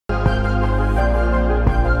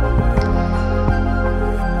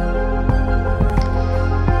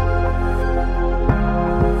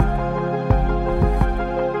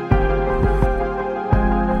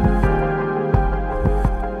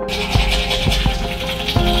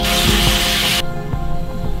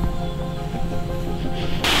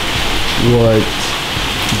What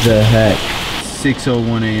the heck?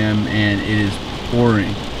 6:01 a.m. and it is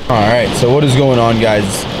pouring. All right, so what is going on,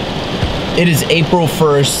 guys? It is April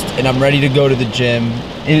 1st and I'm ready to go to the gym.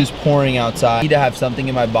 It is pouring outside. I need to have something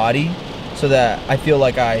in my body so that I feel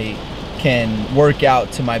like I can work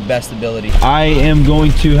out to my best ability. I am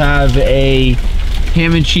going to have a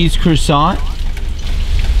ham and cheese croissant.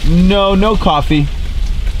 No coffee.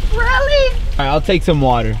 Really? All right, I'll take some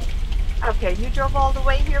water. Okay, you drove all the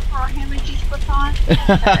way here for a ham and cheese croissant?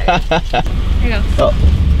 Right. Here you go.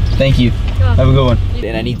 Oh, thank you. Have a good one.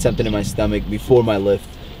 And I need something in my stomach before my lift,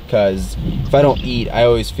 because if I don't eat, I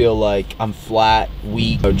always feel like I'm flat,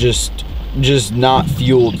 weak, or just not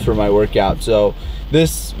fueled for my workout. So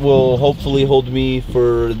this will hopefully hold me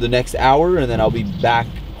for the next hour, and then I'll be back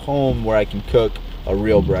home where I can cook a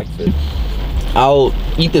real breakfast. I'll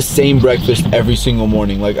eat the same breakfast every single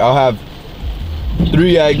morning. Like, I'll have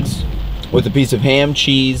 3 eggs with a piece of ham,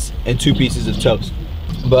 cheese, and 2 pieces of toast.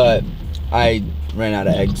 But I ran out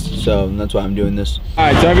of eggs, so that's why I'm doing this. All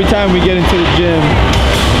right, so every time we get into the gym,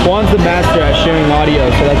 Juan's the master at sharing audio,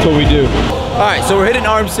 so that's what we do. All right, so we're hitting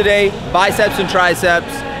arms today, biceps and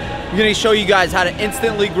triceps. I'm gonna show you guys how to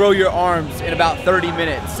instantly grow your arms in about 30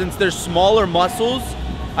 minutes. Since they're smaller muscles,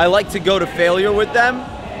 I like to go to failure with them,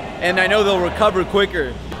 and I know they'll recover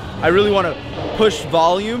quicker. I really wanna push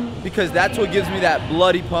volume because that's what gives me that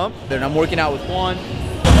bloody pump. Then I'm working out with Juan.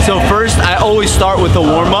 So first, I always start with a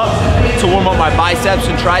warm-up to warm up my biceps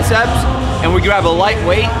and triceps, and we grab a light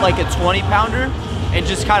weight, like a 20-pounder, and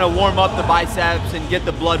just kind of warm up the biceps and get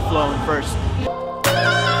the blood flowing first.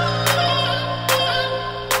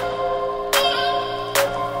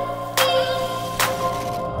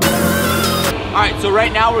 All right, so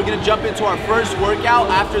right now we're gonna jump into our first workout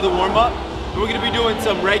after the warm-up. We're gonna be doing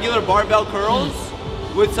some regular barbell curls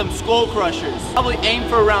with some skull crushers. Probably aim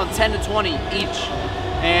for around 10 to 20 each.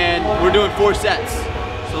 And we're doing 4 sets.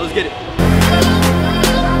 So let's get it.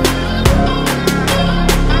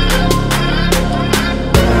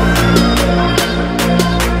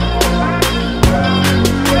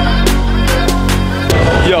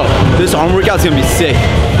 Yo, this arm workout's gonna be sick.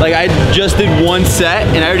 Like, I just did 1 set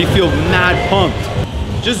and I already feel mad pumped.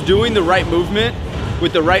 Just doing the right movement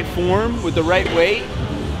with the right form, with the right weight,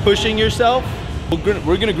 pushing yourself.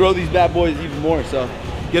 We're gonna grow these bad boys even more, so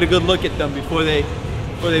get a good look at them before they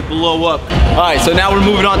blow up. All right, so now we're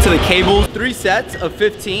moving on to the cables. 3 sets of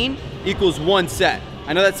 15 equals 1 set.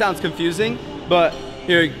 I know that sounds confusing, but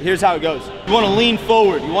here's how it goes. You wanna lean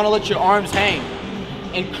forward, you wanna let your arms hang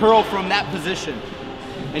and curl from that position.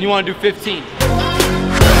 And you wanna do 15.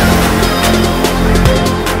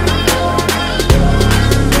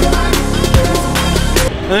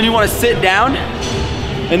 And then you wanna sit down,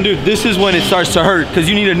 and dude, this is when it starts to hurt because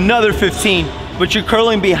you need another 15, but you're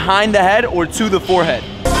curling behind the head or to the forehead.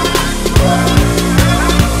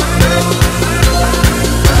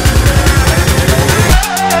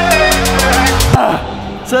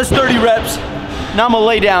 So that's 30 reps. Now I'm gonna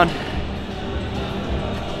lay down.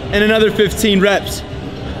 And another 15 reps.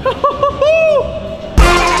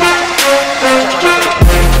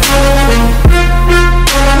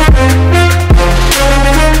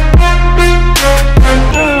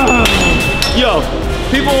 Yo,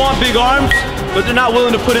 people want big arms, but they're not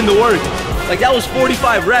willing to put in the work. Like, that was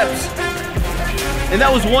 45 reps, and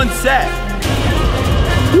that was 1 set.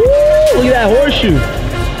 Woo, look at that horseshoe.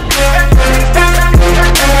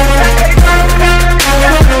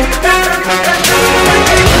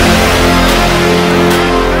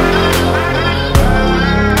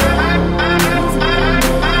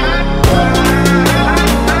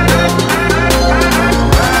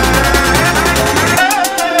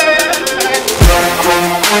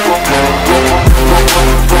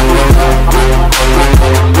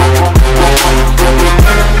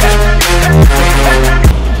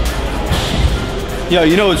 Yo,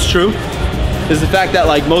 you know what's true? Is the fact that,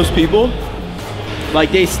 like, most people, like,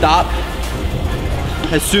 they stop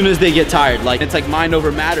as soon as they get tired. Like, it's like mind over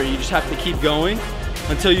matter. You just have to keep going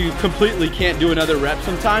until you completely can't do another rep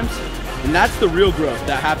sometimes. And that's the real growth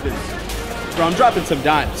that happens. Bro, I'm dropping some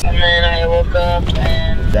dimes. And then I woke up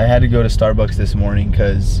and I had to go to Starbucks this morning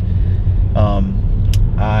because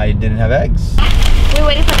I didn't have eggs. we're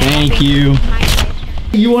waiting for the Thank you.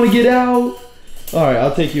 You want to get out? All right,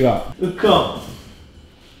 I'll take you out. Come.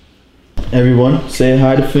 Everyone, say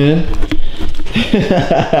hi to Finn.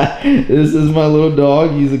 This is my little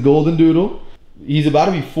dog. He's a golden doodle. He's about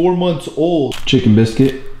to be 4 months old. Chicken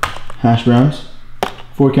biscuit, hash browns,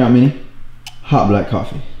 4-count mini, hot black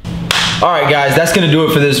coffee. All right, guys, that's gonna do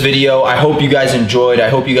it for this video. I hope you guys enjoyed. I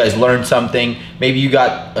hope you guys learned something. Maybe you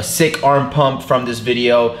got a sick arm pump from this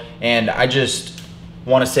video, and I just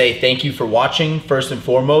want to say thank you for watching first and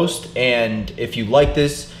foremost. And if you like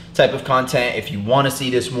this type of content, if you want to see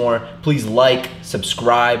this more, please like,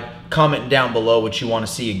 subscribe, comment down below what you want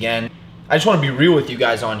to see again. I just want to be real with you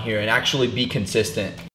guys on here and actually be consistent.